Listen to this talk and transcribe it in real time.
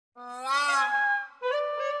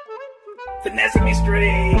Finessing me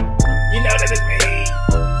straight. You know that it's me.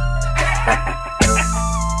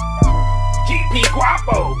 GP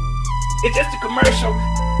Guapo. It's just a commercial.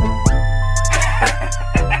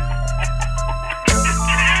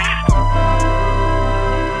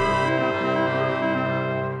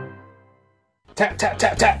 Tap, tap,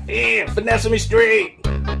 tap, tap. In. Finessing me straight.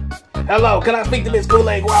 Hello, can I speak to Miss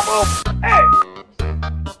Kool-Aid Guapo? Hey,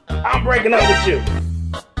 I'm breaking up with you.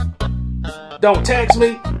 Don't text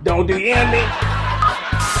me. Don't DM me.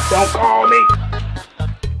 Don't call me.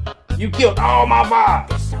 You killed all my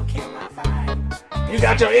vibes. You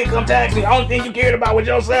got your income tax. The only thing you cared about was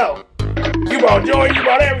yourself. You brought joy. You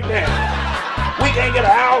brought everything. We can't get a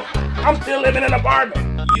house. I'm still living in an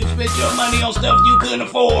apartment. You spent your money on stuff you couldn't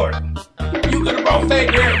afford. You could have brought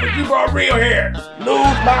fake hair, but you brought real hair.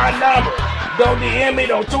 Lose my number. Don't DM me.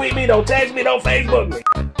 Don't tweet me. Don't text me. Don't Facebook me.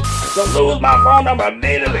 So lose my phone number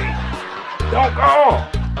immediately. Don't call.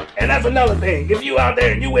 And that's another thing. If you out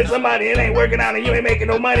there and you with somebody and it ain't working out and you ain't making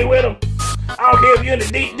no money with them, I don't care if you're in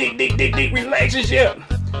a deep relationship.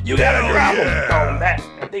 You gotta drop them. Call them back.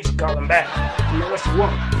 I think she called him back. You know what she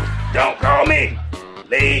want. Don't call me.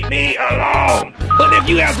 Leave me alone. But if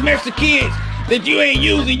you have some extra kids that you ain't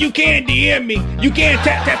using, you can DM me. You can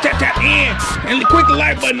tap in and click the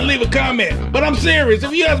like button and leave a comment. But I'm serious.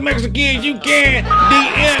 If you have some extra kids, you can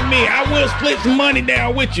DM me. I will split some money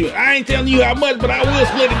down with you. I ain't telling you how much, but I will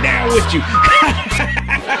split it down with you.